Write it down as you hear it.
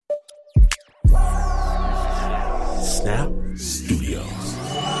Snap Studios.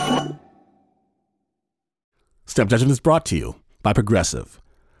 Snap Judgment is brought to you by Progressive,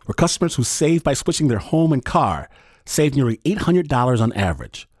 where customers who save by switching their home and car save nearly $800 on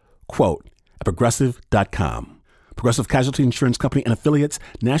average. Quote at Progressive.com. Progressive Casualty Insurance Company and affiliates,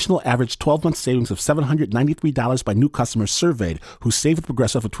 national average 12-month savings of $793 by new customers surveyed who saved with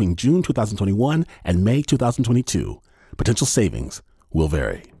Progressive between June 2021 and May 2022. Potential savings will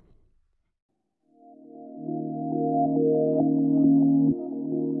vary.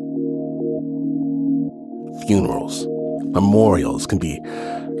 Funerals, memorials can be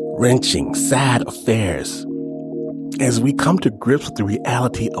wrenching, sad affairs as we come to grips with the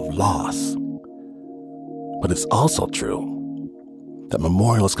reality of loss. But it's also true that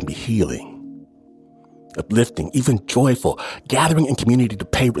memorials can be healing, uplifting, even joyful, gathering in community to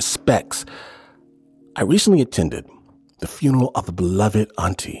pay respects. I recently attended the funeral of a beloved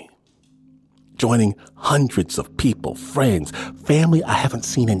auntie, joining hundreds of people, friends, family I haven't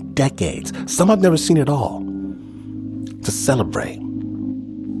seen in decades, some I've never seen at all, to celebrate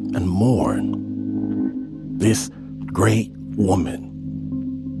and mourn this great woman.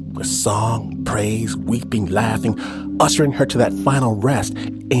 With song, praise, weeping, laughing, ushering her to that final rest.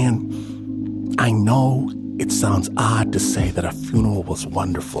 And I know it sounds odd to say that a funeral was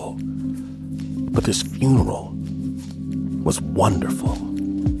wonderful, but this funeral was wonderful.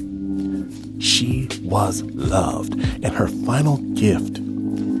 She was loved, and her final gift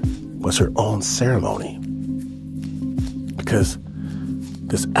was her own ceremony. Because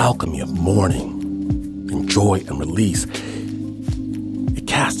this alchemy of mourning and joy and release, it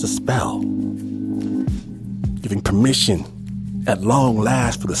cast a spell, giving permission at long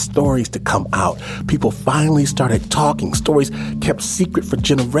last for the stories to come out. People finally started talking. Stories kept secret for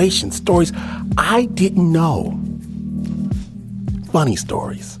generations. Stories I didn't know. Funny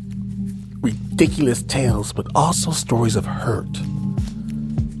stories, ridiculous tales, but also stories of hurt,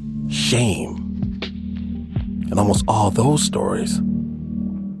 shame. And almost all those stories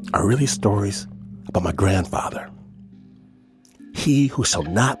are really stories about my grandfather. He who shall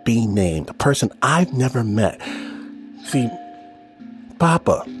not be named, a person I've never met. See,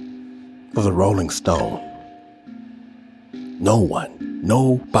 Papa was a rolling stone.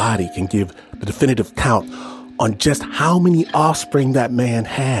 Nobody can give the definitive count on just how many offspring that man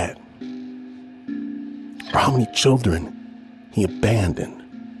had, or how many children he abandoned.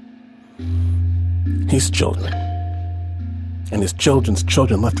 His children and his children's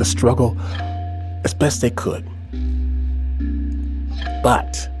children left to struggle as best they could.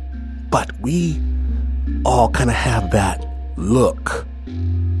 But we all kind of have that look.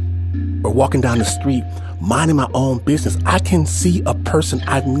 We're walking down the street, minding my own business. I can see a person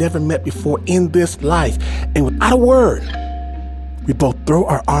I've never met before in this life, and without a word, we both throw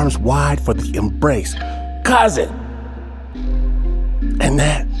our arms wide for the embrace. Cousin! And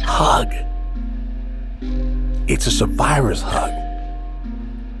that hug. It's a survivor's hug.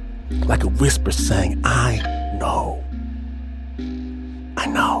 Like a whisper saying, I know. I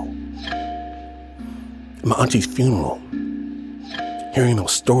know. At my auntie's funeral, hearing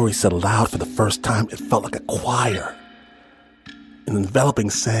those stories said aloud for the first time, it felt like a choir. An enveloping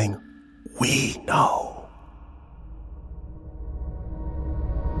saying, we know.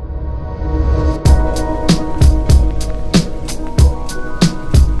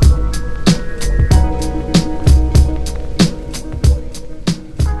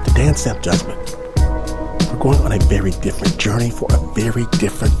 Today in Snap Judgment, we're going on a very different journey for a very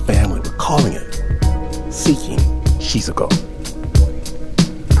different family. We're calling it Seeking Shizuko.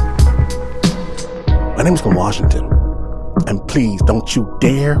 My name is from Washington, and please don't you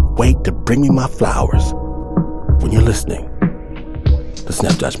dare wait to bring me my flowers when you're listening to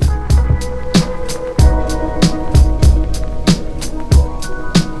Snap Judgment.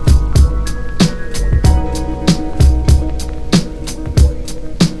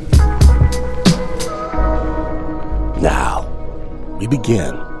 Now, we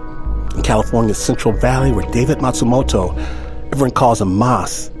begin in California's Central Valley, where David Matsumoto, everyone calls him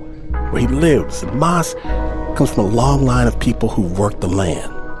Mas, where he lives. And Mas comes from a long line of people who worked the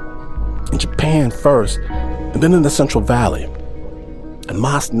land. In Japan first, and then in the Central Valley. And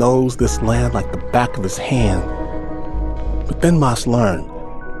Mas knows this land like the back of his hand. But then Mas learned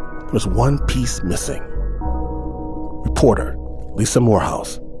there was one piece missing. Reporter Lisa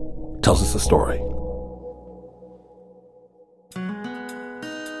Morehouse tells us the story.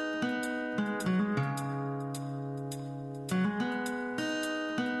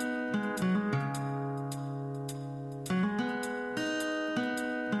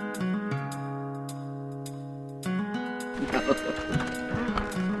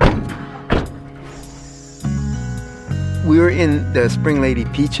 We were in the Spring Lady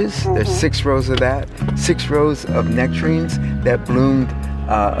Peaches. There's 6 rows of that, 6 rows of nectarines that bloomed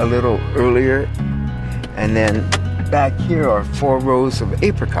a little earlier. And then back here are 4 rows of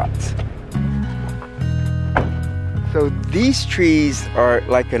apricots. So these trees are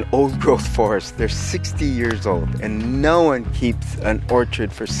like an old growth forest. They're 60 years old, and no one keeps an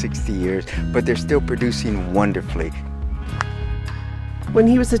orchard for 60 years, but they're still producing wonderfully. When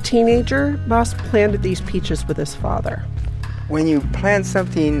he was a teenager, Mas planted these peaches with his father. When you plant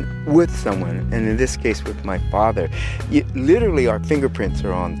something with someone, and in this case with my father, literally our fingerprints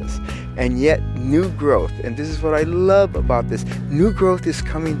are on this. And yet new growth, and this is what I love about this, new growth is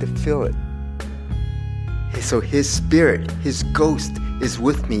coming to fill it. So his spirit, his ghost is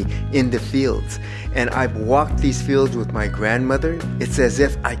with me in the fields. And I've walked these fields with my grandmother. It's as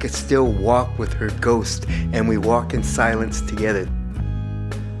if I could still walk with her ghost, and we walk in silence together.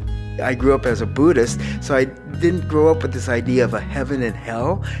 I grew up as a Buddhist, so I didn't grow up with this idea of a heaven and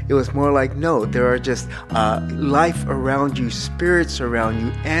hell. It was more like, no, there are just life around you, spirits around you,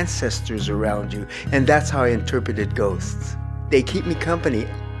 ancestors around you. And that's how I interpreted ghosts. They keep me company.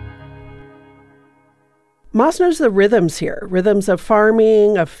 Mas knows the rhythms here, rhythms of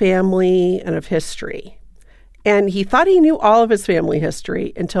farming, of family, and of history. And he thought he knew all of his family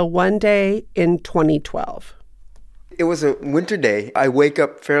history until one day in 2012. It was a winter day. I wake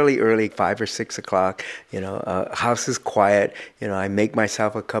up fairly early, 5 or 6 o'clock. House is quiet. I make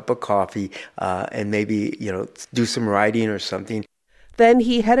myself a cup of coffee and maybe, do some writing or something. Then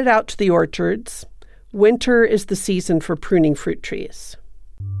he headed out to the orchards. Winter is the season for pruning fruit trees.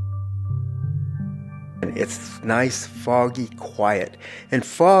 It's nice, foggy, quiet. And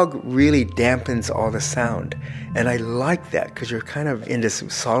fog really dampens all the sound. And I like that because you're kind of in this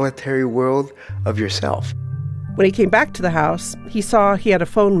solitary world of yourself. When he came back to the house, he saw he had a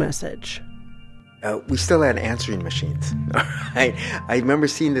phone message. We still had answering machines. I remember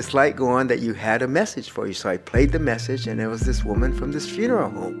seeing this light go on that you had a message for you. So I played the message, and it was this woman from this funeral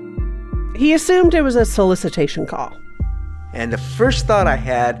home. He assumed it was a solicitation call. And the first thought I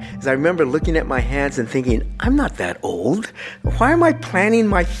had is I remember looking at my hands and thinking, I'm not that old. Why am I planning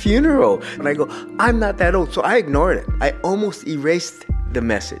my funeral? And I go, I'm not that old. So I ignored it. I almost erased the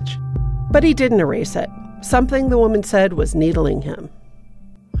message. But he didn't erase it. Something the woman said was needling him.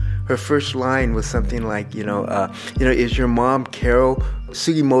 Her first line was something like, is your mom Carol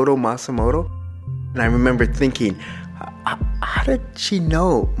Sugimoto Masamoto? And I remember thinking, how did she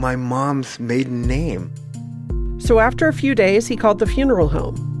know my mom's maiden name? So after a few days, he called the funeral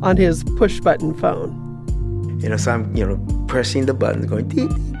home on his push-button phone. So I'm, pressing the button, going dee,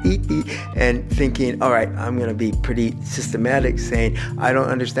 dee, dee, dee, and thinking, all right, I'm going to be pretty systematic, saying, I don't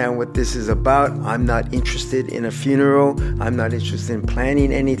understand what this is about. I'm not interested in a funeral. I'm not interested in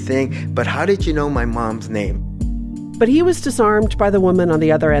planning anything. But how did you know my mom's name? But he was disarmed by the woman on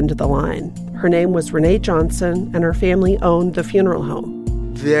the other end of the line. Her name was Renee Johnson, and her family owned the funeral home.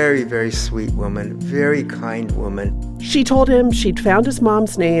 Very, very sweet woman, very kind woman. She told him she'd found his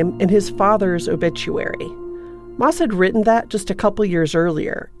mom's name in his father's obituary. Mas had written that just a couple years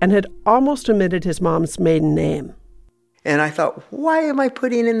earlier and had almost omitted his mom's maiden name. And I thought, why am I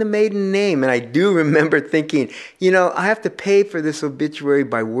putting in the maiden name? And I do remember thinking, I have to pay for this obituary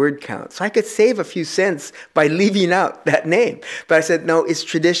by word count. So I could save a few cents by leaving out that name. But I said, no, it's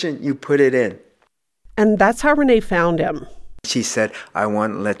tradition. You put it in. And that's how Renee found him. She said, I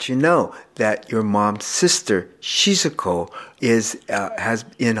want to let you know that your mom's sister, Shizuko, has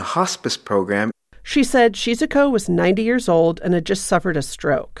in a hospice program. She said Shizuko was 90 years old and had just suffered a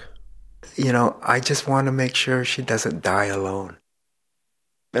stroke. I just want to make sure she doesn't die alone.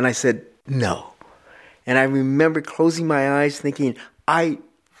 And I said, no. And I remember closing my eyes thinking, I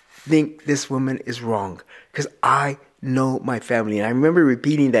think this woman is wrong because I know my family. And I remember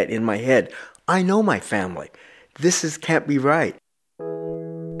repeating that in my head. I know my family. This can't be right.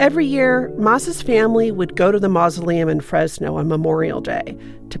 Every year, Mas's family would go to the mausoleum in Fresno on Memorial Day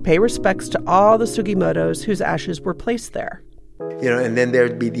to pay respects to all the Sugimotos whose ashes were placed there. And then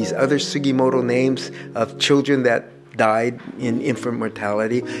there'd be these other Sugimoto names of children that died in infant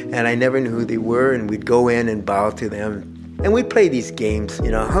mortality, and I never knew who they were, and we'd go in and bow to them. And we'd play these games.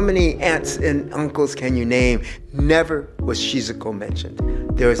 How many aunts and uncles can you name? Never was Shizuko mentioned.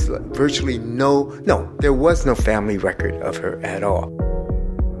 There was virtually there was no family record of her at all.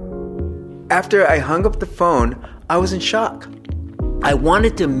 After I hung up the phone, I was in shock. I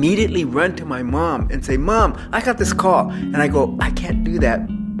wanted to immediately run to my mom and say, Mom, I got this call. And I go, I can't do that.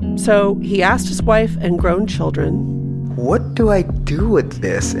 So he asked his wife and grown children, what do I do with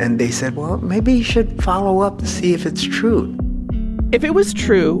this? And they said, well, maybe you should follow up to see if it's true. If it was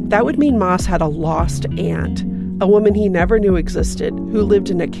true, that would mean Mas had a lost aunt, a woman he never knew existed who lived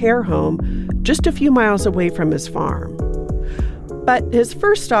in a care home just a few miles away from his farm. But his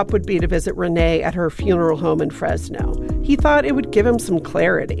first stop would be to visit Renee at her funeral home in Fresno. He thought it would give him some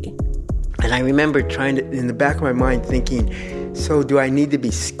clarity. And I remember trying to, in the back of my mind, thinking, so do I need to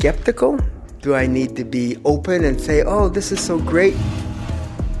be skeptical? Do I need to be open and say, oh, this is so great?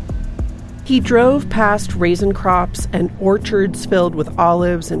 He drove past raisin crops and orchards filled with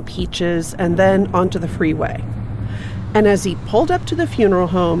olives and peaches, and then onto the freeway. And as he pulled up to the funeral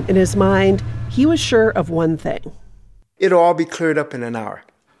home, in his mind, he was sure of one thing. It'll all be cleared up in an hour.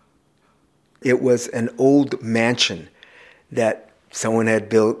 It was an old mansion that someone had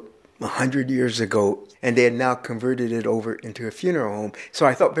built 100 years ago, and they had now converted it over into a funeral home. So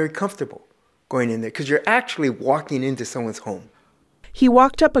I felt very comfortable going in there, because you're actually walking into someone's home. He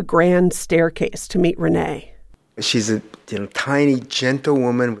walked up a grand staircase to meet Renee. She's a tiny, gentle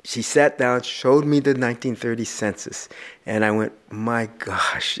woman. She sat down, showed me the 1930 census, and I went, my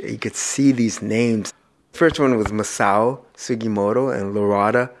gosh, you could see these names. First one was Masao Sugimoto and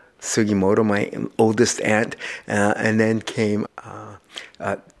Lorada Sugimoto, my oldest aunt. And then came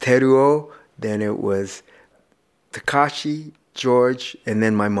Teruo, then it was Takashi, George, and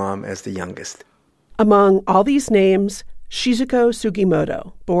then my mom as the youngest. Among all these names, Shizuko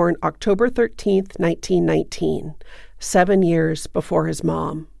Sugimoto, born October 13th, 1919, 7 years before his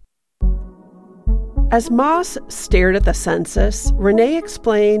mom. As Moss stared at the census, Renee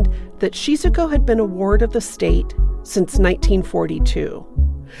explained that Shizuko had been a ward of the state since 1942,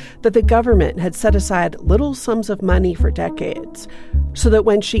 that the government had set aside little sums of money for decades so that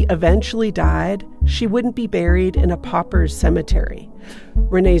when she eventually died, she wouldn't be buried in a pauper's cemetery.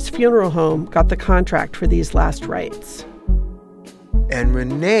 Renee's funeral home got the contract for these last rites. And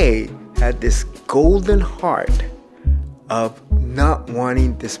Renee had this golden heart of not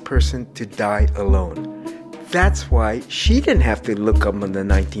wanting this person to die alone. That's why she didn't have to look up on the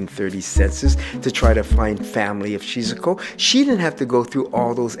 1930 census to try to find family of Shizuko. She didn't have to go through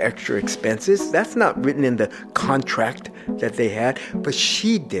all those extra expenses. That's not written in the contract that they had, but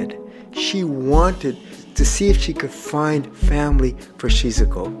she did. She wanted to see if she could find family for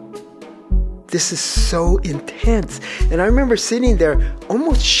Shizuko. This is so intense. And I remember sitting there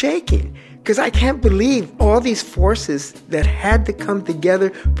almost shaking, because I can't believe all these forces that had to come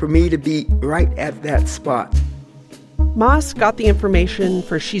together for me to be right at that spot. Moss got the information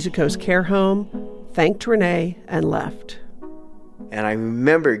for Shizuko's care home, thanked Renee, and left. And I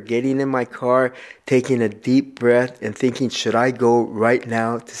remember getting in my car, taking a deep breath, and thinking, should I go right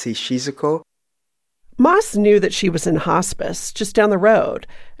now to see Shizuko? Moss knew that she was in hospice just down the road,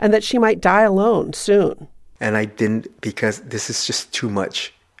 and that she might die alone soon. And I didn't, because this is just too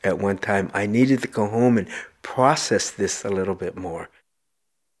much. At one time, I needed to go home and process this a little bit more.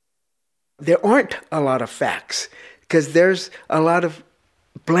 There aren't a lot of facts, because there's a lot of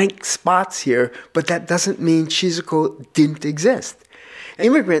blank spots here, but that doesn't mean Shizuko didn't exist.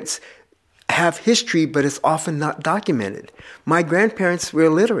 Immigrants have history, but it's often not documented. My grandparents were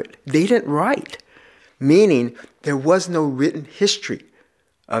illiterate. They didn't write, meaning there was no written history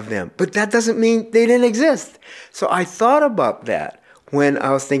of them. But that doesn't mean they didn't exist. So I thought about that when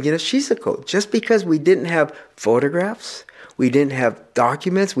I was thinking of Shizuko. Just because we didn't have photographs, we didn't have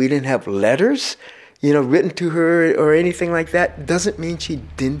documents, we didn't have letters, written to her or anything like that, doesn't mean she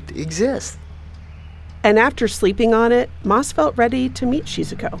didn't exist. And after sleeping on it, Moss felt ready to meet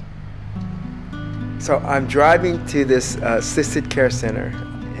Shizuko. So I'm driving to this assisted care center,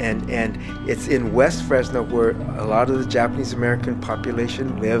 and it's in West Fresno, where a lot of the Japanese American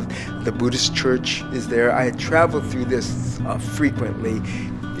population live. The Buddhist church is there. I had traveled through this frequently.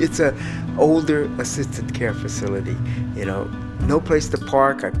 It's an older assisted care facility. No place to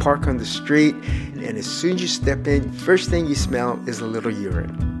park. I park on the street, and as soon as you step in, first thing you smell is a little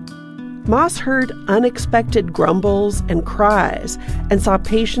urine. Moss heard unexpected grumbles and cries and saw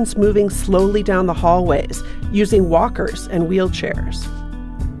patients moving slowly down the hallways using walkers and wheelchairs.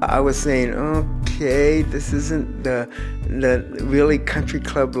 I was saying, okay, this isn't the really country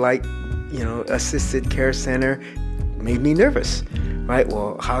club-like, assisted care center. Made me nervous, right?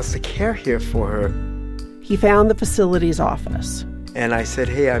 Well, how's the care here for her? He found the facility's office. And I said,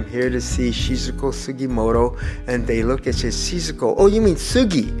 hey, I'm here to see Shizuko Sugimoto. And they looked at me, Shizuko, oh, you mean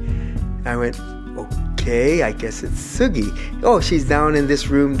Sugi? I went, okay, I guess it's Sugi. Oh, she's down in this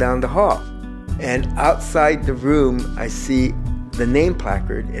room down the hall. And outside the room, I see the name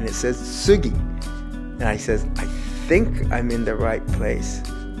placard, and it says Sugi. And I says, I think I'm in the right place.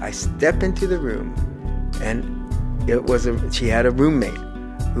 I step into the room, and she had a roommate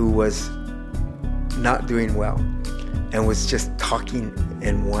who was not doing well and was just talking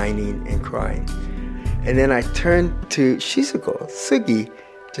and whining and crying. And then I turned to Shizuko, Sugi,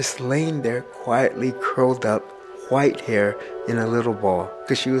 just laying there quietly curled up, white hair in a little ball,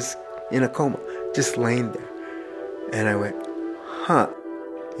 because she was in a coma, just laying there. And I went, huh.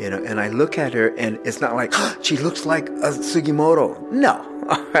 And I look at her, and it's not like, she looks like a Sugimoto. No,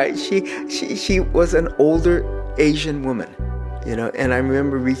 all right. She was an older Asian woman, and I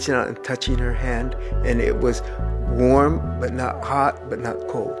remember reaching out and touching her hand, and it was warm, but not hot, but not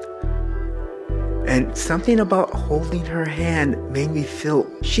cold. And something about holding her hand made me feel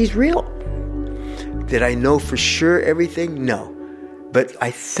she's real. Did I know for sure everything? No. But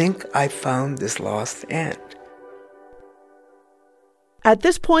I think I found this lost aunt. At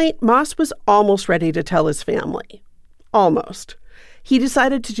this point, Moss was almost ready to tell his family. Almost. He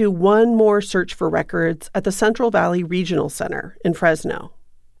decided to do one more search for records at the Central Valley Regional Center in Fresno.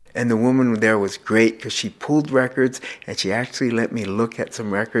 And the woman there was great because she pulled records, and she actually let me look at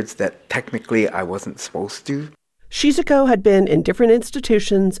some records that technically I wasn't supposed to. Shizuko had been in different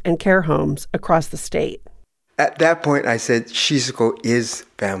institutions and care homes across the state. At that point, I said, Shizuko is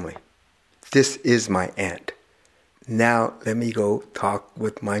family. This is my aunt. Now let me go talk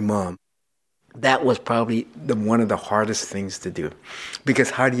with my mom. That was probably one of the hardest things to do,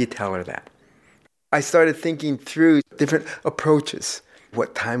 because how do you tell her that? I started thinking through different approaches.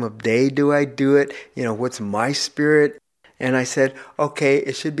 What time of day do I do it? What's my spirit? And I said, okay,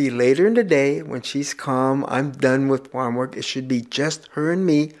 it should be later in the day when she's calm. I'm done with farm work. It should be just her and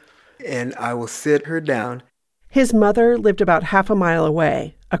me, and I will sit her down. His mother lived about half a mile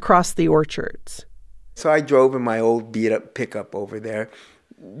away, across the orchards. So I drove in my old beat-up pickup over there,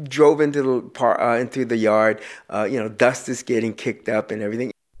 drove into the yard. Dust is getting kicked up and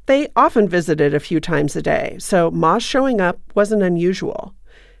everything. They often visited a few times a day, so Moss showing up wasn't unusual.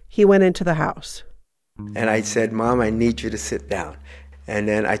 He went into the house. And I said, Mom, I need you to sit down. And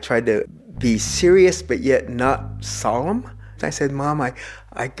then I tried to be serious but yet not solemn. I said, Mom,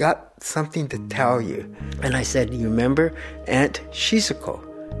 I got something to tell you. And I said, you remember Aunt Shizuko?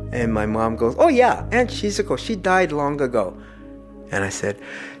 And my mom goes, oh yeah, Aunt Shizuko, she died long ago. And I said,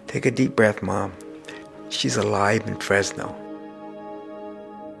 take a deep breath, Mom. She's alive in Fresno.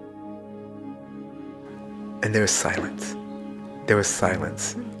 And there was silence. There was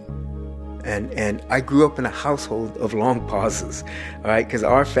silence. And I grew up in a household of long pauses, all right? Because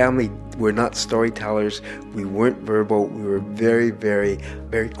our family were not storytellers. We weren't verbal. We were very, very,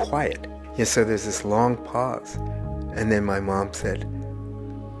 very quiet. And so there's this long pause. And then my mom said,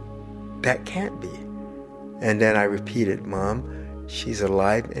 that can't be. And then I repeated, Mom, she's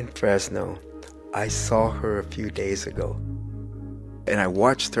alive in Fresno. I saw her a few days ago. And I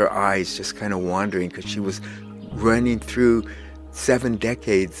watched her eyes just kind of wandering because she was running through 7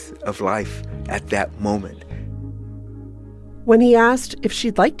 decades of life at that moment. When he asked if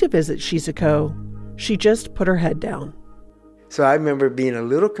she'd like to visit Shizuko, she just put her head down. So I remember being a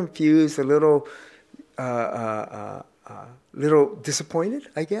little confused, a little disappointed,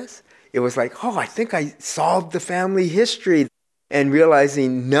 I guess. It was like, I think I solved the family history. And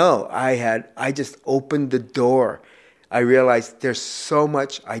realizing, no, I just opened the door. I realized there's so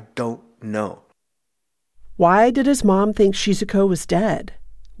much I don't know. Why did his mom think Shizuko was dead?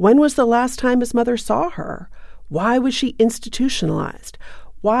 When was the last time his mother saw her? Why was she institutionalized?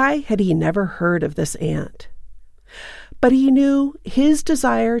 Why had he never heard of this aunt? But he knew his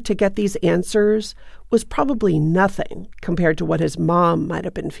desire to get these answers was probably nothing compared to what his mom might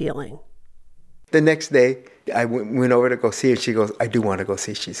have been feeling. The next day, I went over to go see her. She goes, I do want to go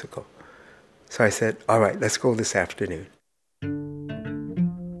see Shizuko. So I said, all right, let's go this afternoon.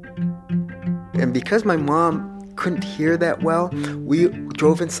 And because my mom couldn't hear that well, we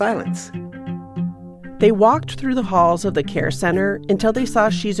drove in silence. They walked through the halls of the care center until they saw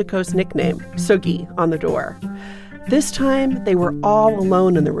Shizuko's nickname, Sugi, on the door. This time, they were all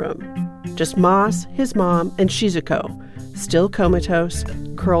alone in the room. Just Moss, his mom, and Shizuko, still comatose,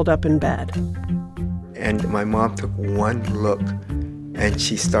 curled up in bed. And my mom took one look, and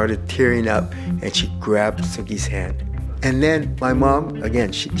she started tearing up, and she grabbed Sugi's hand. And then my mom,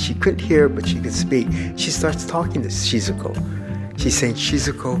 again, she couldn't hear, but she could speak. She starts talking to Shizuko. She's saying,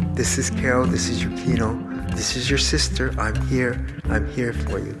 Shizuko, this is Carol, this is Yukino, this is your sister, I'm here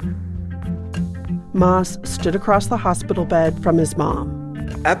for you. Moss stood across the hospital bed from his mom.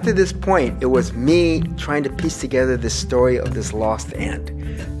 Up to this point, it was me trying to piece together this story of this lost aunt.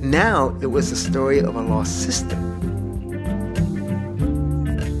 Now, it was the story of a lost sister.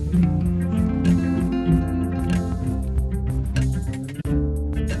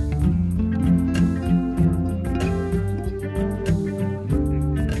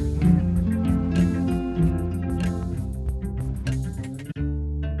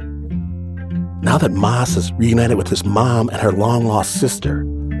 Now that Mas is reunited with his mom and her long-lost sister,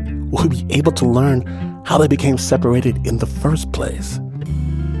 will he be able to learn how they became separated in the first place?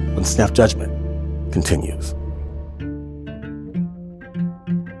 When Snap Judgment continues.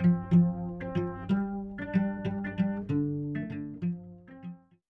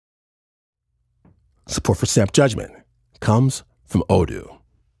 Support for Snap Judgment comes from Odoo.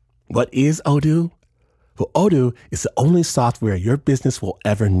 What is Odoo? Well, Odoo is the only software your business will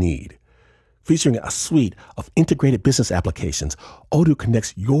ever need. Featuring a suite of integrated business applications, Odoo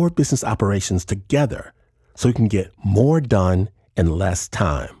connects your business operations together so you can get more done in less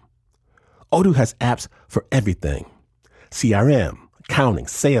time. Odoo has apps for everything: CRM, accounting,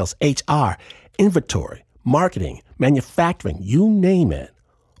 sales, HR, inventory, marketing, manufacturing, you name it.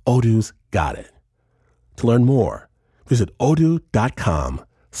 Odoo's got it. To learn more, visit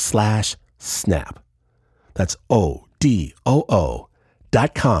odoo.com/snap. That's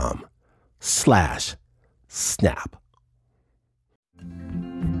odoo.com/snap.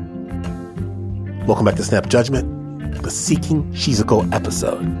 Welcome back to Snap Judgment, the Seeking Shizuko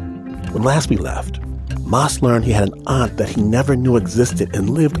episode. When last we left, Mas learned he had an aunt that he never knew existed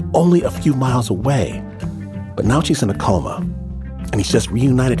and lived only a few miles away. But now she's in a coma, and he's just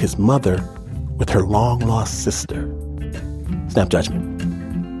reunited his mother with her long-lost sister. Snap Judgment.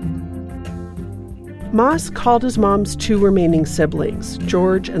 Mas called his mom's two remaining siblings,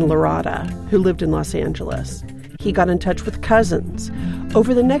 George and Loretta, who lived in Los Angeles. He got in touch with cousins.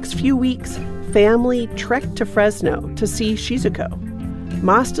 Over the next few weeks, family trekked to Fresno to see Shizuko.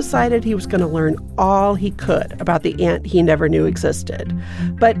 Mas decided he was going to learn all he could about the aunt he never knew existed.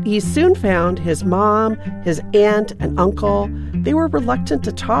 But he soon found his mom, his aunt, and uncle, they were reluctant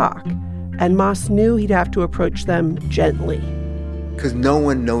to talk. And Mas knew he'd have to approach them gently. Because no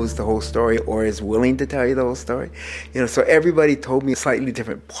one knows the whole story or is willing to tell you the whole story. So everybody told me slightly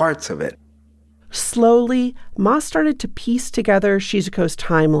different parts of it. Slowly, Mas started to piece together Shizuko's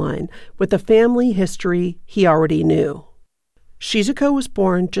timeline with the family history he already knew. Shizuko was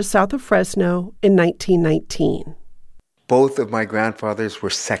born just south of Fresno in 1919. Both of my grandfathers were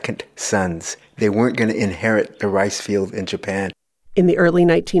second sons. They weren't going to inherit the rice field in Japan. In the early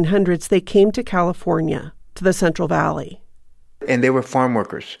 1900s, they came to California, to the Central Valley. And they were farm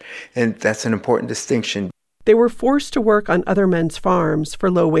workers, and that's an important distinction. They were forced to work on other men's farms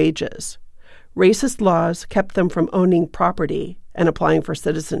for low wages. Racist laws kept them from owning property and applying for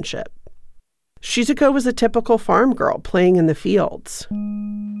citizenship. Shizuko was a typical farm girl playing in the fields.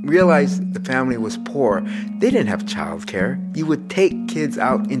 Realized the family was poor. They didn't have childcare. You would take kids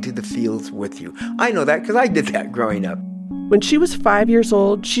out into the fields with you. I know that because I did that growing up. When she was 5 years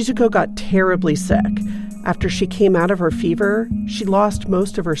old, Shizuko got terribly sick. After she came out of her fever, she lost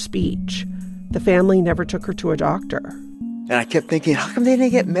most of her speech. The family never took her to a doctor. And I kept thinking, how come they didn't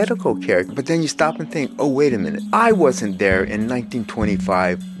get medical care? But then you stop and think, oh, wait a minute. I wasn't there in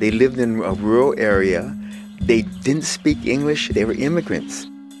 1925. They lived in a rural area. They didn't speak English. They were immigrants.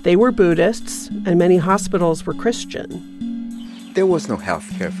 They were Buddhists, and many hospitals were Christian. There was no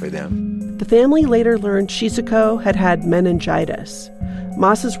health care for them. The family later learned Shizuko had had meningitis.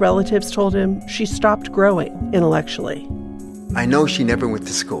 Mas's relatives told him she stopped growing intellectually. I know she never went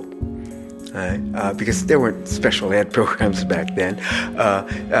to school, because there weren't special ed programs back then.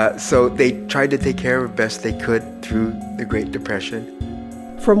 So they tried to take care of her best they could through the Great Depression.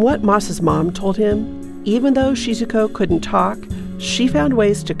 From what Mas's mom told him, even though Shizuko couldn't talk, she found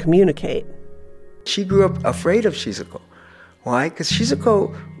ways to communicate. She grew up afraid of Shizuko. Why? Because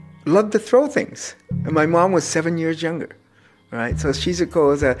Shizuko loved to throw things. And my mom was 7 years younger, right? So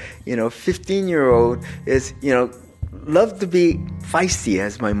Shizuko is a, 15-year-old is, loved to be feisty,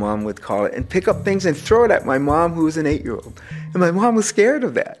 as my mom would call it, and pick up things and throw it at my mom, who was an 8-year-old. And my mom was scared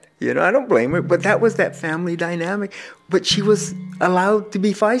of that. I don't blame her, but that was that family dynamic. But she was allowed to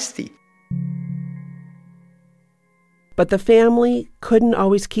be feisty. But the family couldn't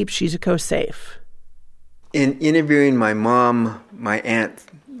always keep Shizuko safe. In interviewing my mom, my aunt,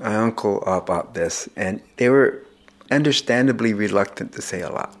 my uncle about this, and they were understandably reluctant to say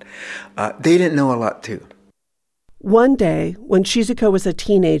a lot. They didn't know a lot too. One day, when Shizuko was a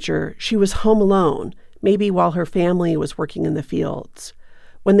teenager, she was home alone, maybe while her family was working in the fields.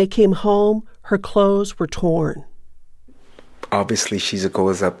 When they came home, her clothes were torn. Obviously, Shizuko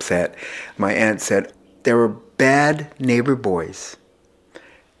was upset. My aunt said, there were bad neighbor boys.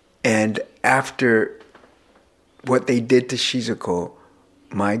 And after what they did to Shizuko,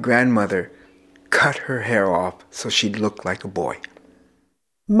 my grandmother cut her hair off so she'd look like a boy.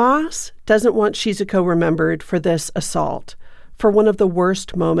 Mas doesn't want Shizuko remembered for this assault, for one of the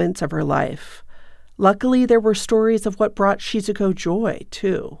worst moments of her life. Luckily, there were stories of what brought Shizuko joy,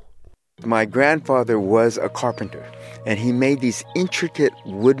 too. My grandfather was a carpenter, and he made these intricate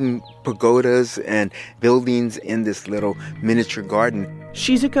wooden pagodas and buildings in this little miniature garden.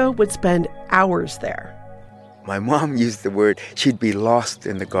 Shizuko would spend hours there. My mom used the word she'd be lost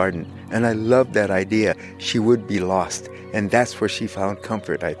in the garden, and I loved that idea. She would be lost, and that's where she found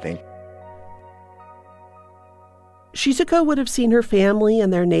comfort, I think. Shizuko would have seen her family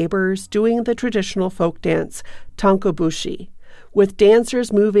and their neighbors doing the traditional folk dance, tankobushi, with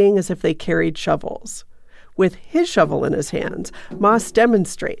dancers moving as if they carried shovels. With his shovel in his hands, Mas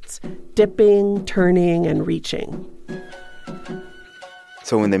demonstrates, dipping, turning, and reaching.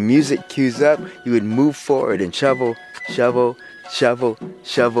 So when the music cues up, you would move forward and shovel, shovel, shovel,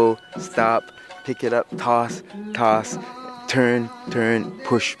 shovel, stop, pick it up, toss, toss, turn, turn,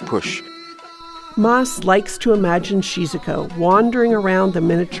 push, push. Mas likes to imagine Shizuko wandering around the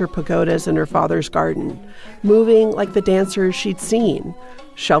miniature pagodas in her father's garden, moving like the dancers she'd seen.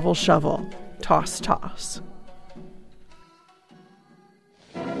 Shovel, shovel, toss, toss.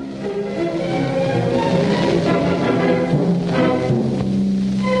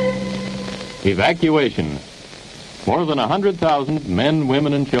 Evacuation. More than 100,000 men,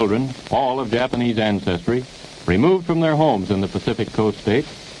 women, and children, all of Japanese ancestry, removed from their homes in the Pacific Coast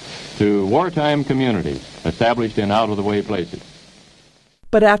states to wartime communities established in out-of-the-way places.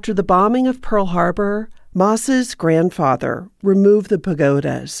 But after the bombing of Pearl Harbor, Mas's grandfather removed the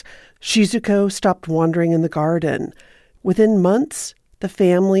pagodas. Shizuko stopped wandering in the garden. Within months, the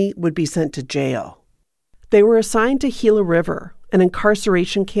family would be sent to jail. They were assigned to Gila River, an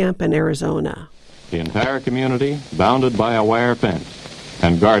incarceration camp in Arizona. The entire community bounded by a wire fence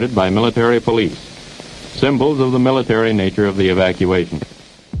and guarded by military police, symbols of the military nature of the evacuation.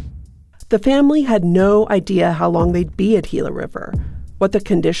 The family had no idea how long they'd be at Gila River, what the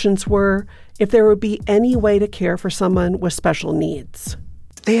conditions were, if there would be any way to care for someone with special needs.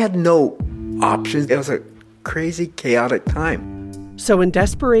 They had no options. It was a crazy, chaotic time. So in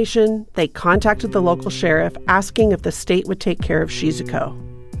desperation, they contacted the local sheriff asking if the state would take care of Shizuko.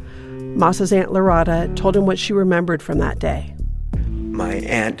 Mas's Aunt Lorada told him what she remembered from that day. My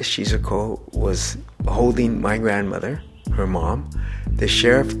aunt Shizuko was holding my grandmother, her mom. The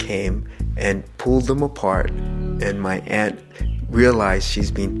sheriff came and pulled them apart, and my aunt realized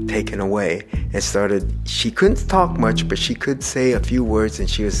she's been taken away and she couldn't talk much, but she could say a few words, and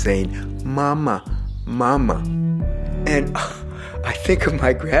she was saying, "Mama, Mama." And I think of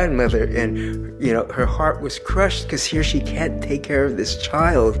my grandmother, and, her heart was crushed because here she can't take care of this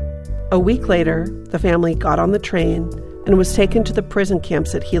child. A week later, the family got on the train and was taken to the prison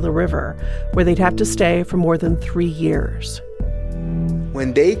camps at Gila River, where they'd have to stay for more than 3 years.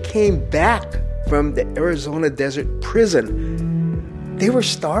 When they came back from the Arizona desert prison, they were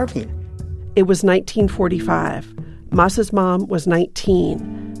starving. It was 1945. Mas's mom was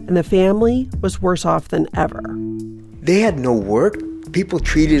 19, and the family was worse off than ever. They had no work. People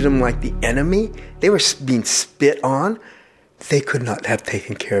treated them like the enemy. They were being spit on. They could not have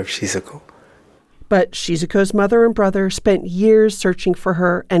taken care of Shizuko. But Shizuko's mother and brother spent years searching for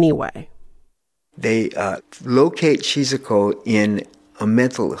her anyway. They locate Shizuko in a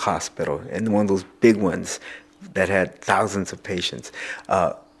mental hospital, and one of those big ones that had thousands of patients,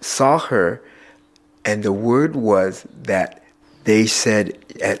 saw her, and the word was that they said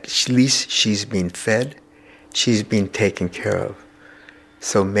at least she's been fed, she's been taken care of.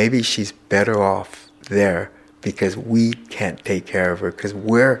 So maybe she's better off there because we can't take care of her because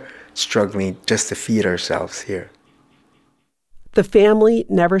we're struggling just to feed ourselves here. The family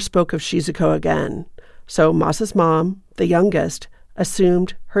never spoke of Shizuko again, so Mas's mom, the youngest,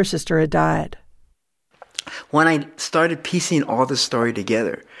 assumed her sister had died. When I started piecing all the story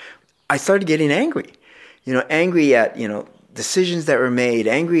together, I started getting angry. Angry at, decisions that were made,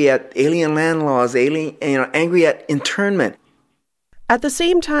 angry at alien land laws, angry at internment. At the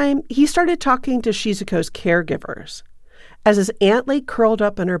same time, he started talking to Shizuko's caregivers. As his aunt lay curled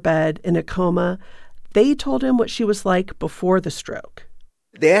up in her bed in a coma, they told him what she was like before the stroke.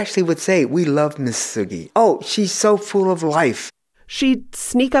 They actually would say, "We love Miss Sugi. Oh, she's so full of life." She'd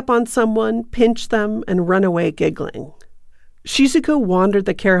sneak up on someone, pinch them, and run away giggling. Shizuko wandered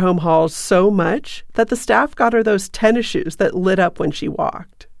the care home halls so much that the staff got her those tennis shoes that lit up when she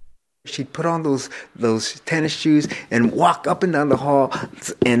walked. She'd put on those tennis shoes and walk up and down the hall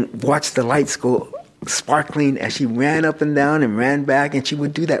and watch the lights go sparkling as she ran up and down and ran back, and she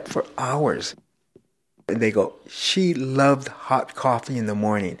would do that for hours. And they go, she loved hot coffee in the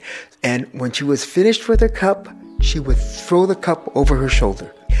morning. And when she was finished with her cup, she would throw the cup over her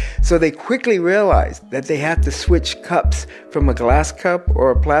shoulder. So they quickly realized that they had to switch cups from a glass cup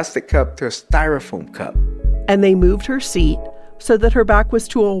or a plastic cup to a styrofoam cup. And they moved her seat so that her back was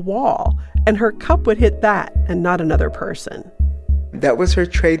to a wall and her cup would hit that and not another person. That was her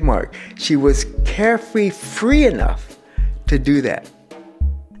trademark. She was carefree, free enough to do that.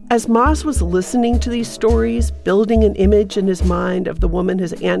 As Moss was listening to these stories, building an image in his mind of the woman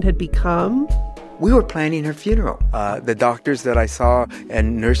his aunt had become, we were planning her funeral. The doctors that I saw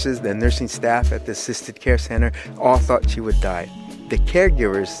and nurses, the nursing staff at the assisted care center, all thought she would die. The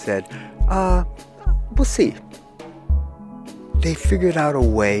caregivers said, we'll see. They figured out a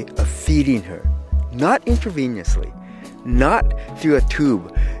way of feeding her, not intravenously, not through a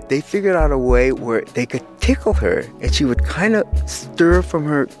tube. They figured out a way where they could tickle her and she would kind of stir from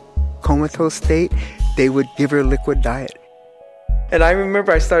her comatose state. They would give her liquid diet. And I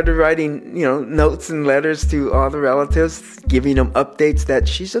remember I started writing, notes and letters to all the relatives, giving them updates that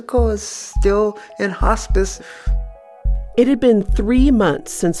Shizuko is still in hospice. It had been 3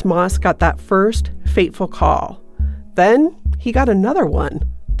 months since Moss got that first fateful call. Then he got another one,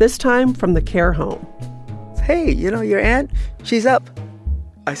 this time from the care home. Hey, your aunt, she's up.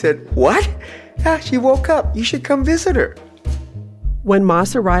 I said, what? Yeah, she woke up. You should come visit her. When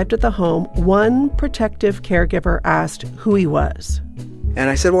Moss arrived at the home, one protective caregiver asked who he was. And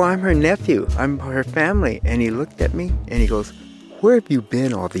I said, well, I'm her nephew. I'm her family. And he looked at me and he goes, where have you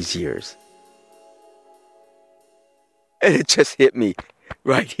been all these years? And it just hit me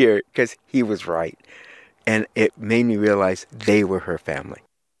right here because he was right. And it made me realize they were her family.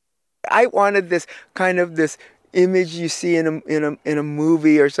 I wanted this image you see in a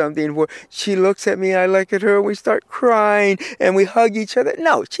movie or something where she looks at me, I look at her, and we start crying and we hug each other.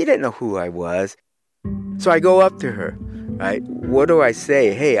 No, she didn't know who I was. So I go up to her, right? What do I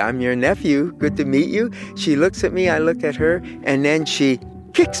say? Hey, I'm your nephew. Good to meet you. She looks at me, I look at her, and then she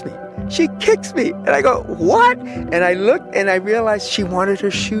kicks me. She kicks me. And I go, what? And I looked and I realized she wanted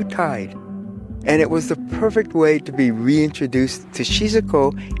her shoe tied. And it was the perfect way to be reintroduced to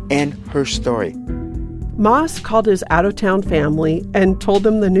Shizuko and her story. Moss called his out-of-town family and told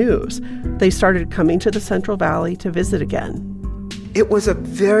them the news. They started coming to the Central Valley to visit again. It was a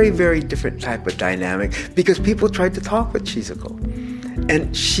very, very different type of dynamic because people tried to talk with Shizuko.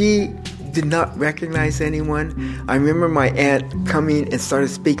 And she did not recognize anyone. I remember my aunt coming and started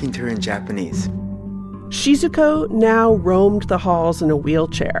speaking to her in Japanese. Shizuko now roamed the halls in a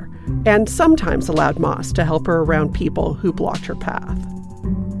wheelchair and sometimes allowed Moss to help her around people who blocked her path.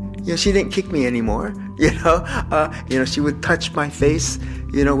 She didn't kick me anymore. She would touch my face,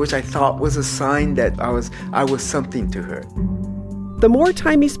 which I thought was a sign that I was something to her. The more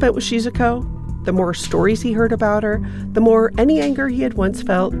time he spent with Shizuko, the more stories he heard about her, the more any anger he had once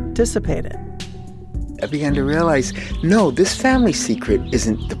felt dissipated. I began to realize, no, this family secret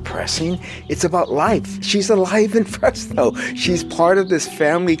isn't depressing. It's about life. She's alive in Fresno. She's part of this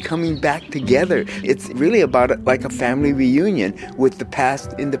family coming back together. It's really about it like a family reunion with the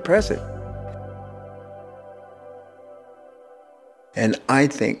past in the present. And I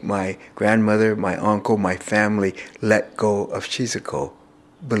think my grandmother, my uncle, my family let go of Shizuko,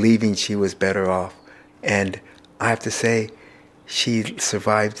 believing she was better off. And I have to say, she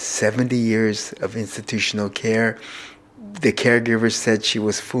survived 70 years of institutional care. The caregivers said she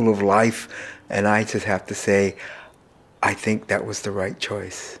was full of life. And I just have to say, I think that was the right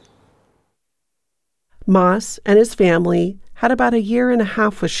choice. Moss and his family had about 1.5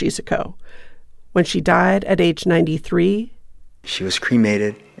 years with Shizuko. When she died at age 93, she was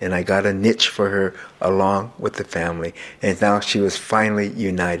cremated, and I got a niche for her along with the family. And now she was finally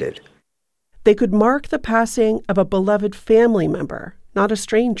united. They could mark the passing of a beloved family member, not a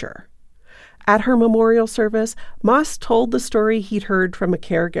stranger. At her memorial service, Moss told the story he'd heard from a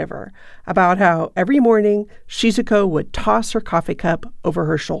caregiver about how every morning Shizuko would toss her coffee cup over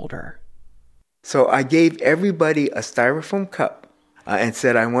her shoulder. So I gave everybody a styrofoam cup and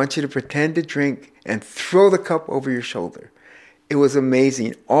said, I want you to pretend to drink and throw the cup over your shoulder. It was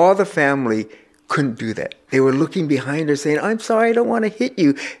amazing. All the family couldn't do that. They were looking behind her saying, I'm sorry, I don't want to hit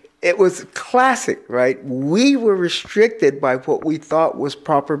you. It was classic, right? We were restricted by what we thought was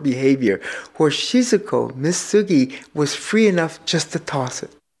proper behavior, where Shizuko, Miss Sugi, was free enough just to toss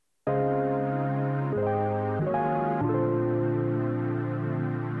it.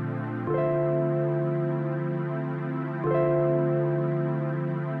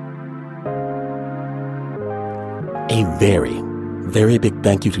 A very, very big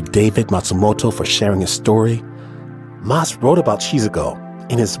thank you to David Matsumoto for sharing his story. Moss wrote about Shizuko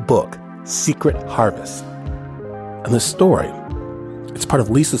in his book, Secret Harvest. And the story, it's part of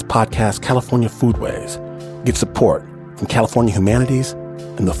Lisa's podcast, California Foodways. It gets support from California Humanities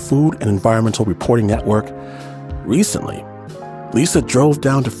and the Food and Environmental Reporting Network. Recently, Lisa drove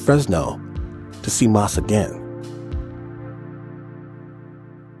down to Fresno to see Moss again.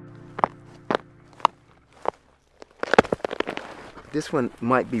 This one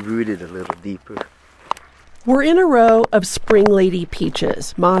might be rooted a little deeper. We're in a row of spring lady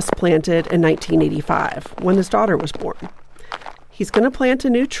peaches Moss planted in 1985 when his daughter was born. He's going to plant a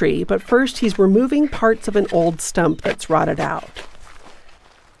new tree, but first he's removing parts of an old stump that's rotted out.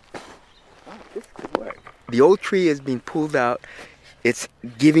 This could work. The old tree is being pulled out. It's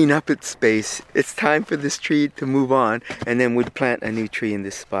giving up its space. It's time for this tree to move on, and then we'd plant a new tree in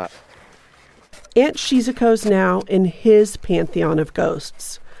this spot. Aunt Shizuko's now in his pantheon of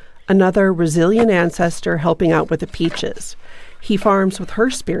ghosts, another resilient ancestor helping out with the peaches. He farms with her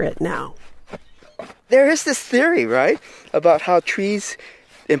spirit now. There is this theory, right, about how trees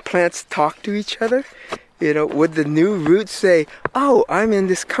and plants talk to each other. You know, would the new roots say, oh, I'm in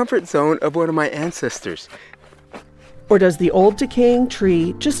this comfort zone of one of my ancestors? Or does the old decaying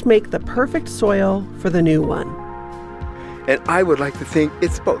tree just make the perfect soil for the new one? And I would like to think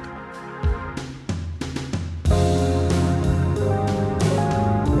it's both.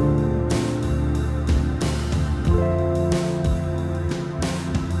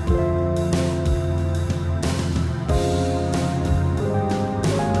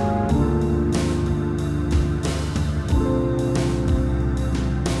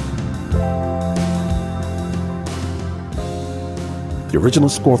 The original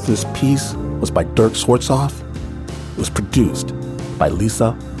score for this piece was by Dirk Schwartzoff. It was produced by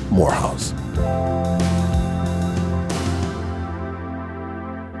Lisa Morehouse.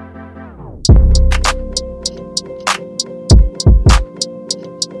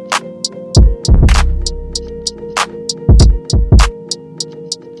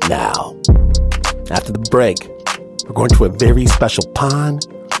 Now, after the break, we're going to a very special pond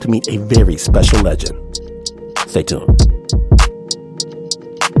to meet a very special legend. Stay tuned.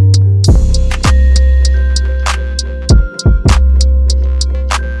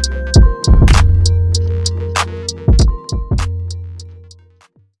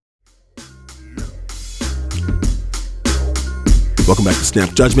 Welcome back to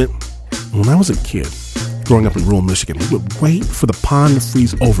Snap Judgment. When I was a kid, growing up in rural Michigan, we would wait for the pond to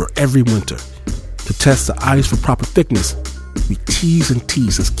freeze over every winter. To test the ice for proper thickness, we tease and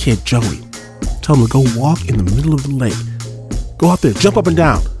tease this kid Joey. Tell him to go walk in the middle of the lake. Go out there, jump up and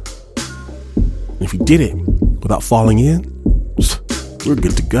down. And if he did it without falling in, we're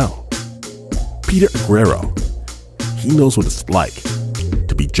good to go. Peter Aguero, he knows what it's like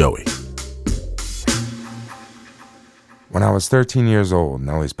to be Joey. When I was 13 years old,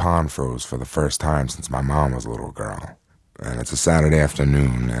 Nellie's pond froze for the first time since my mom was a little girl. And it's a Saturday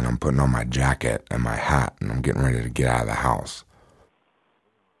afternoon, and I'm putting on my jacket and my hat, and I'm getting ready to get out of the house.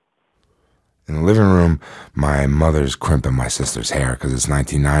 In the living room, my mother's crimping my sister's hair because it's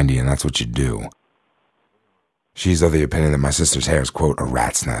 1990, and that's what you do. She's of the opinion that my sister's hair is, quote, a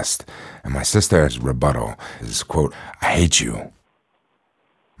rat's nest, and my sister's rebuttal is, quote, I hate you.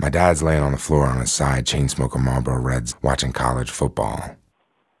 My dad's laying on the floor on his side, chain-smoking Marlboro Reds, watching college football.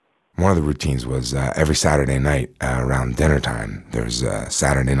 One of the routines was every Saturday night around dinner time, there was a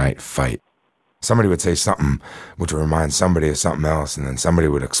Saturday night fight. Somebody would say something which would remind somebody of something else, and then somebody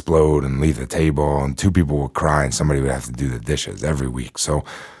would explode and leave the table, and two people would cry, and somebody would have to do the dishes every week. So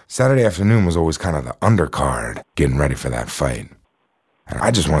Saturday afternoon was always kind of the undercard, getting ready for that fight. And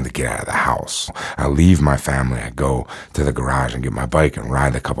I just wanted to get out of the house. I leave my family, I go to the garage and get my bike and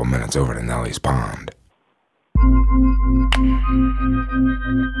ride a couple minutes over to Nellie's pond.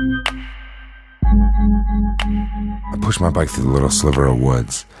 I push my bike through the little sliver of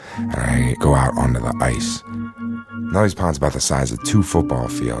woods, and I go out onto the ice. Nellie's pond's about the size of 2 football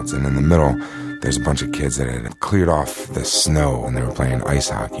fields, and in the middle, there's a bunch of kids that had cleared off the snow and they were playing ice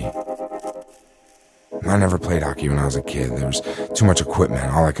hockey. I never played hockey when I was a kid. There was too much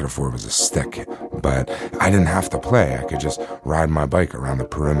equipment. All I could afford was a stick. But I didn't have to play. I could just ride my bike around the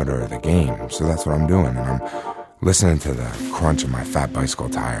perimeter of the game. So that's what I'm doing. And I'm listening to the crunch of my fat bicycle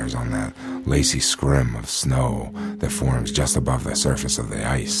tires on that lacy scrim of snow that forms just above the surface of the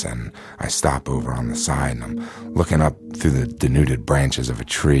ice. And I stop over on the side and I'm looking up through the denuded branches of a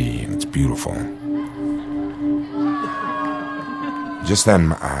tree, and it's beautiful. Just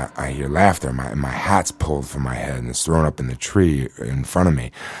then, I hear laughter. My hat's pulled from my head and it's thrown up in the tree in front of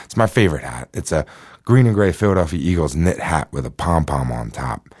me. It's my favorite hat. It's a green and gray Philadelphia Eagles knit hat with a pom-pom on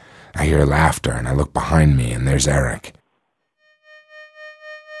top. I hear laughter and I look behind me and there's Eric.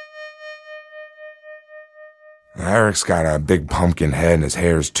 Eric's got a big pumpkin head and his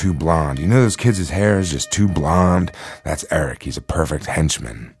hair is too blonde. You know those kids' hair is just too blonde? That's Eric. He's a perfect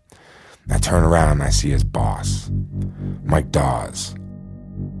henchman. I turn around and I see his boss, Mike Dawes.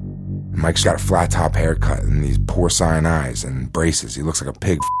 Mike's got a flat-top haircut and these porcine eyes and braces. He looks like a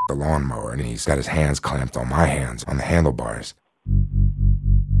pig f***ed a lawnmower, and he's got his hands clamped on my hands on the handlebars.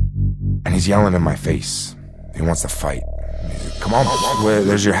 And he's yelling in my face. He wants to fight. He's like, come on,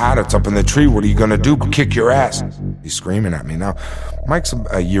 there's your hat. It's up in the tree. What are you going to do? I'll kick your ass. He's screaming at me. Now, Mike's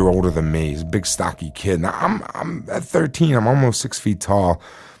a year older than me. He's a big, stocky kid. Now, I'm at 13. I'm almost 6 feet tall,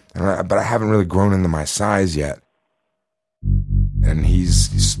 but I haven't really grown into my size yet. And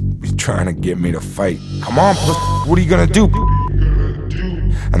he's trying to get me to fight. Come on, what are you going to do?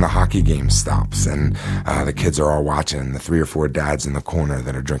 And the hockey game stops, and the kids are all watching. The 3 or 4 dads in the corner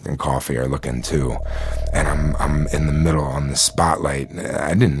that are drinking coffee are looking too. And I'm in the middle on the spotlight.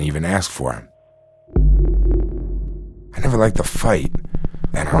 I didn't even ask for him. I never liked to fight,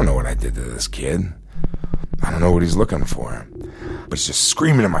 and I don't know what I did to this kid. I don't know what he's looking for. But he's just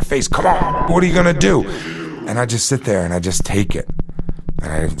screaming in my face, come on, what are you going to do? And I just sit there and I just take it.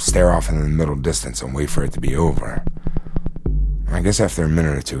 And I stare off in the middle distance and wait for it to be over. I guess after a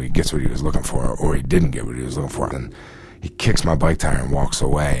minute or two, he gets what he was looking for, or he didn't get what he was looking for. And he kicks my bike tire and walks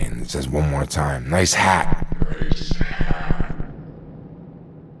away and says one more time, nice hat. Nice hat.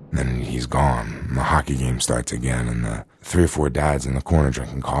 And then he's gone. The hockey game starts again, and the 3 or 4 dads in the corner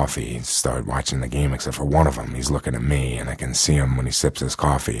drinking coffee start watching the game, except for one of them. He's looking at me, and I can see him when he sips his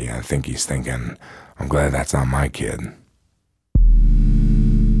coffee. I think he's thinking, I'm glad that's not my kid.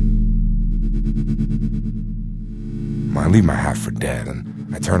 I leave my hat for dead,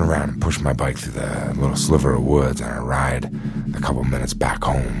 and I turn around and push my bike through the little sliver of woods, and I ride a couple minutes back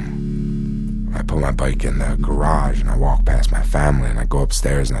home. I put my bike in the garage, and I walk past my family, and I go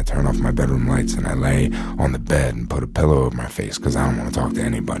upstairs, and I turn off my bedroom lights, and I lay on the bed and put a pillow over my face because I don't want to talk to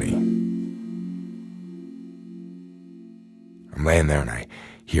anybody. I'm laying there, and I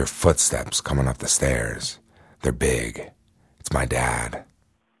hear footsteps coming up the stairs. They're big. It's my dad.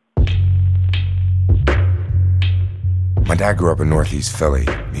 My dad grew up in Northeast Philly.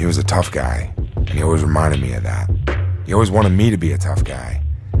 He was a tough guy, and he always reminded me of that. He always wanted me to be a tough guy.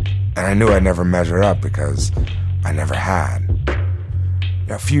 And I knew I'd never measure up because I never had.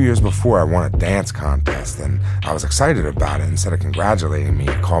 A few years before, I won a dance contest, and I was excited about it. Instead of congratulating me,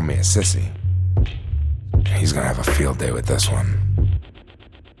 he called me a sissy. And he's going to have a field day with this one.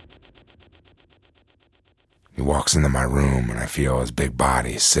 He walks into my room, and I feel his big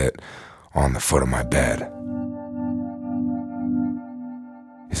body sit on the foot of my bed.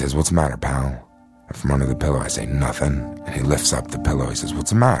 He says, what's the matter, pal? And from under the pillow, I say, nothing. And he lifts up the pillow. He says, what's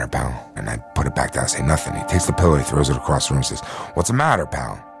the matter, pal? And I put it back down. I say, nothing. He takes the pillow, he throws it across the room. He says, what's the matter,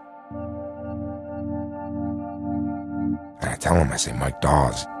 pal? And I tell him, I say, Mike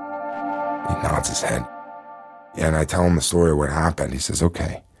Dawes. He nods his head. And I tell him the story of what happened. He says,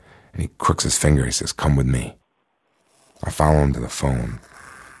 okay. And he crooks his finger. He says, come with me. I follow him to the phone.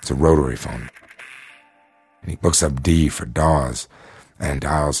 It's a rotary phone. And he looks up D for Dawes and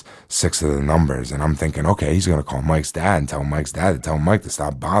dials 6 of the numbers. And I'm thinking, okay, he's going to call Mike's dad and tell Mike's dad to tell Mike to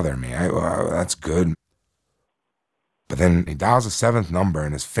stop bothering me. That's good. But then he dials a 7th number,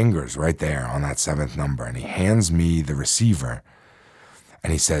 and his finger's right there on that 7th number. And he hands me the receiver.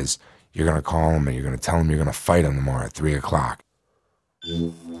 And he says, you're going to call him and you're going to tell him you're going to fight him tomorrow at 3 o'clock.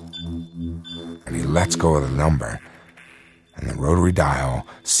 And he lets go of the number. And the rotary dial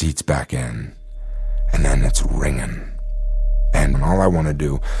seats back in. And then it's ringing. And all I want to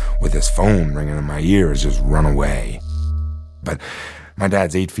do with this phone ringing in my ear is just run away. But my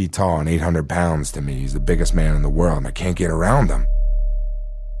dad's 8 feet tall and 800 pounds to me. He's the biggest man in the world, and I can't get around him.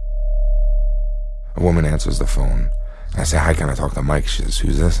 A woman answers the phone. I say, hi, can I talk to Mike? She says,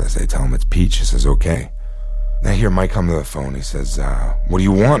 who's this? I say, tell him it's Pete. She says, okay. And I hear Mike come to the phone. He says, what do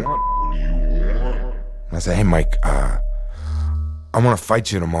you want? And I say, hey, Mike, I want to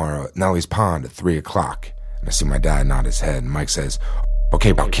fight you tomorrow at Nellie's Pond at 3 o'clock. And I see my dad nod his head, and Mike says,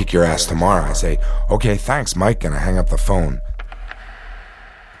 okay, I'll kick your ass tomorrow. I say, okay, thanks, Mike, and I hang up the phone.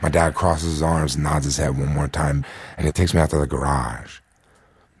 My dad crosses his arms and nods his head one more time, and he takes me out to the garage.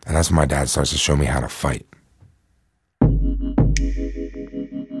 And that's when my dad starts to show me how to fight.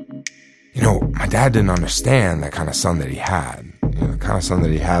 You know, my dad didn't understand that kind of son that he had. You know, the kind of son that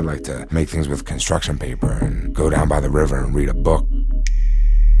he had liked to make things with construction paper and go down by the river and read a book.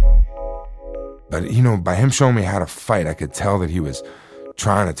 But, you know, by him showing me how to fight, I could tell that he was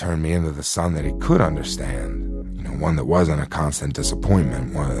trying to turn me into the son that he could understand. You know, one that wasn't a constant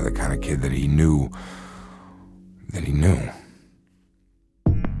disappointment, one of the kind of kid that he knew.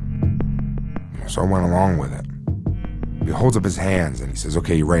 So I went along with it. He holds up his hands and he says,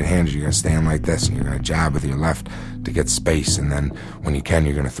 okay, you're right-handed, you're going to stand like this, and you're going to jab with your left to get space, and then when you can,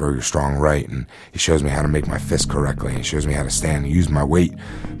 you're going to throw your strong right. And he shows me how to make my fist correctly, and he shows me how to stand and use my weight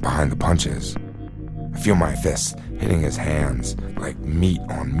behind the punches. I feel my fists hitting his hands like meat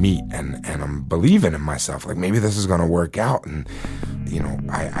on meat, and I'm believing in myself, like maybe this is going to work out. And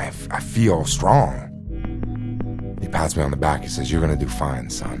I feel strong. He pats me on the back. He says, "You're going to do fine,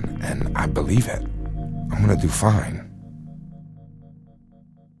 son." And I believe it. I'm going to do fine.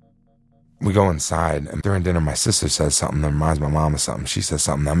 We go inside, and during dinner, my sister says something that reminds my mom of something. She says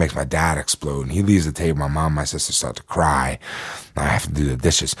something that makes my dad explode, and he leaves the table. My mom and my sister start to cry. I have to do the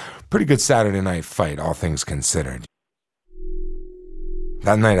dishes. Pretty good Saturday night fight, all things considered.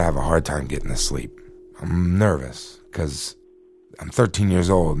 That night, I have a hard time getting to sleep. I'm nervous, because I'm 13 years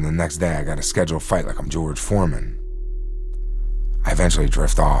old, and the next day, I got a scheduled fight like I'm George Foreman. I eventually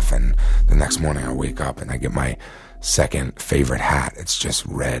drift off, and the next morning, I wake up, and I get my second favorite hat. It's just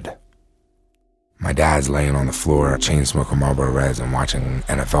red. My dad's laying on the floor, chain-smoking Marlboro Reds and watching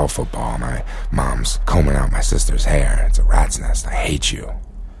NFL football. My mom's combing out my sister's hair. It's a rat's nest. I hate you.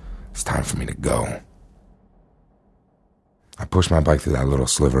 It's time for me to go. I push my bike through that little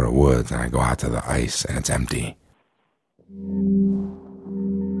sliver of woods, and I go out to the ice, and it's empty.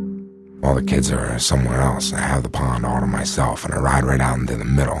 All the kids are somewhere else, and I have the pond all to myself, and I ride right out into the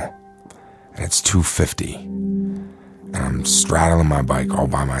middle. And it's 2:50, and I'm straddling my bike all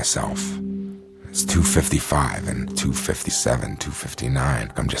by myself. It's 2:55 and 2:57, 2:59.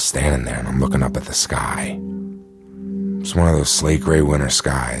 I'm just standing there and I'm looking up at the sky. It's one of those slate gray winter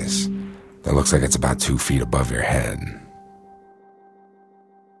skies that looks like it's about 2 feet above your head.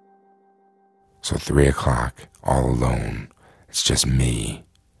 So 3 o'clock, all alone, it's just me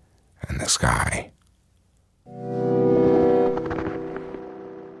and the sky.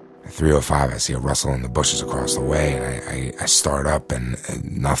 At 3:05, I see a rustle in the bushes across the way, and I start up, and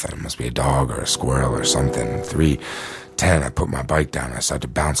nothing. It must be a dog or a squirrel or something. 3:10, I put my bike down, and I start to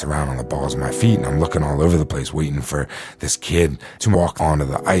bounce around on the balls of my feet, and I'm looking all over the place, waiting for this kid to walk onto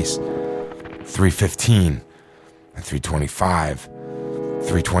the ice. 3:15, at 3:25,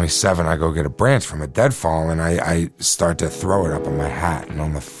 3:27, I go get a branch from a deadfall, and I start to throw it up on my hat, and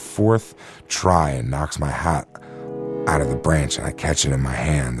on the 4th try, it knocks my hat out of the branch, and I catch it in my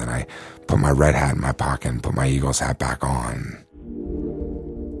hand, and I put my red hat in my pocket and put my Eagles hat back on.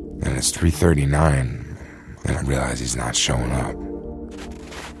 And it's 3:39, and I realize he's not showing up.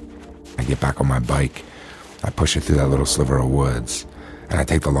 I get back on my bike, I push it through that little sliver of woods, and I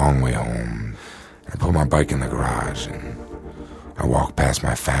take the long way home. I put my bike in the garage, and I walk past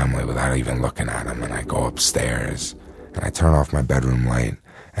my family without even looking at them, and I go upstairs, and I turn off my bedroom light,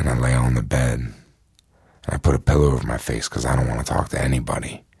 and I lay on the bed. And I put a pillow over my face because I don't want to talk to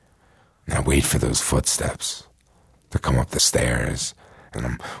anybody. And I wait for those footsteps to come up the stairs. And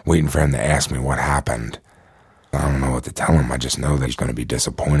I'm waiting for him to ask me what happened. I don't know what to tell him. I just know that he's going to be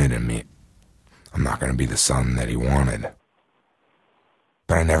disappointed in me. I'm not going to be the son that he wanted.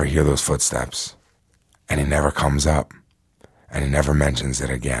 But I never hear those footsteps. And he never comes up. And he never mentions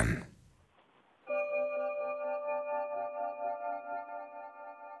it again.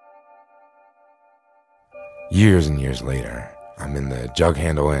 Years and years later, I'm in the Jug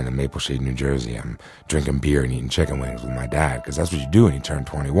Handle Inn in Maple Shade, New Jersey. I'm drinking beer and eating chicken wings with my dad, because that's what you do when you turn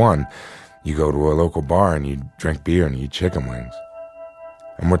 21. You go to a local bar and you drink beer and you eat chicken wings.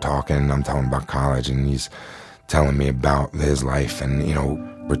 And we're talking, and I'm telling him about college, and he's telling me about his life. And,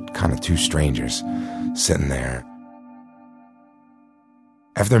 we're kind of two strangers sitting there.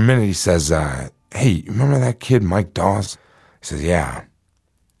 After a minute, he says, "Hey, you remember that kid, Mike Dawes?" He says, "Yeah."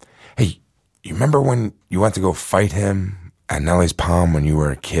 "Hey, you remember when you went to go fight him at Nellie's Pond when you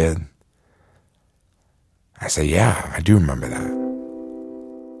were a kid?" I say, "Yeah, I do remember that."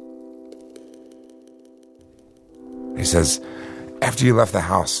 He says, "After you left the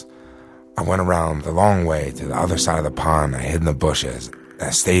house, I went around the long way to the other side of the pond. I hid in the bushes. And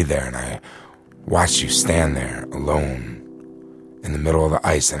I stayed there, and I watched you stand there alone in the middle of the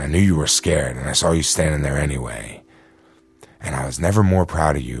ice, and I knew you were scared, and I saw you standing there anyway. And I was never more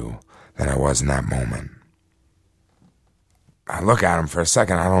proud of you than I was in that moment." I look at him for a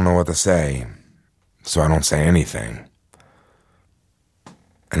second. I don't know what to say, so I don't say anything.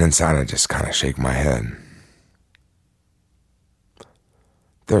 And inside, I just kind of shake my head.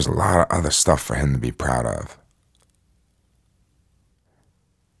 There's a lot of other stuff for him to be proud of.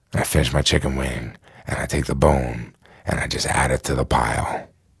 And I finish my chicken wing, and I take the bone, and I just add it to the pile.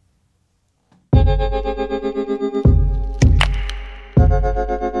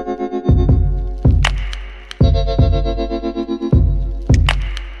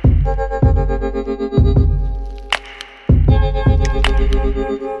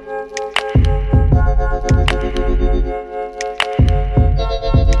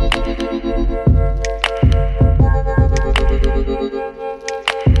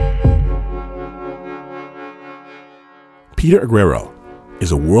 Peter Aguero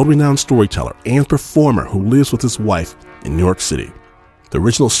is a world-renowned storyteller and performer who lives with his wife in New York City. The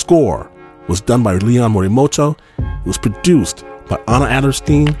original score was done by Leon Morimoto. It was produced by Anna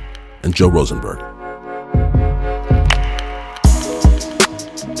Adlerstein and Joe Rosenberg.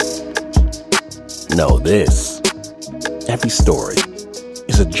 Know this. Every story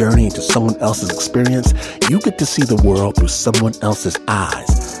is a journey into someone else's experience. You get to see the world through someone else's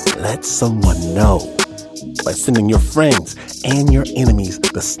eyes. Let someone know by sending your friends and your enemies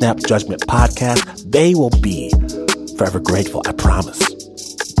the Snap Judgment podcast. They will be forever grateful, I promise.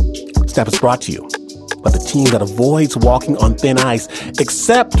 Snap is brought to you by the team that avoids walking on thin ice,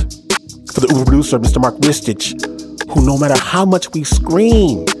 except for the Uber producer, Mr. Mark Ristich, who no matter how much we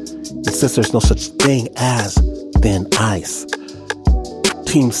scream, insists there's no such thing as thin ice.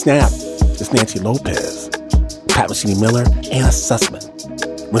 Team Snap is Nancy Lopez, Pat Messini-Miller, Anna Sussman,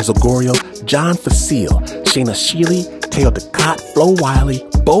 Renzo Gorio, John Facile, Shayna Shealy, Teo Ducott, Flo Wiley,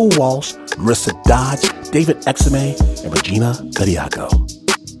 Bo Walsh, Marissa Dodge, David Exame, and Regina Periaco.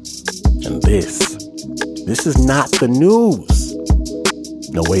 And this is not the news.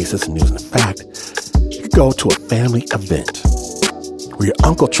 No way is this news. In fact, you could go to a family event where your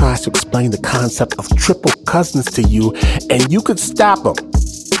uncle tries to explain the concept of triple cousins to you, and you could stop him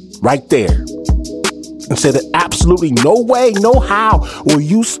right there and say that absolutely no way, no how will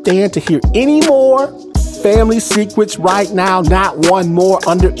you stand to hear any more family secrets right now. Not one more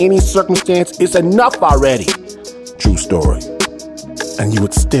under any circumstance. It's enough already. True story. And you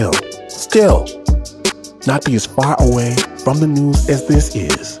would still not be as far away from the news as this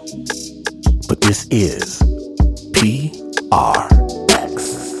is. But this is PR.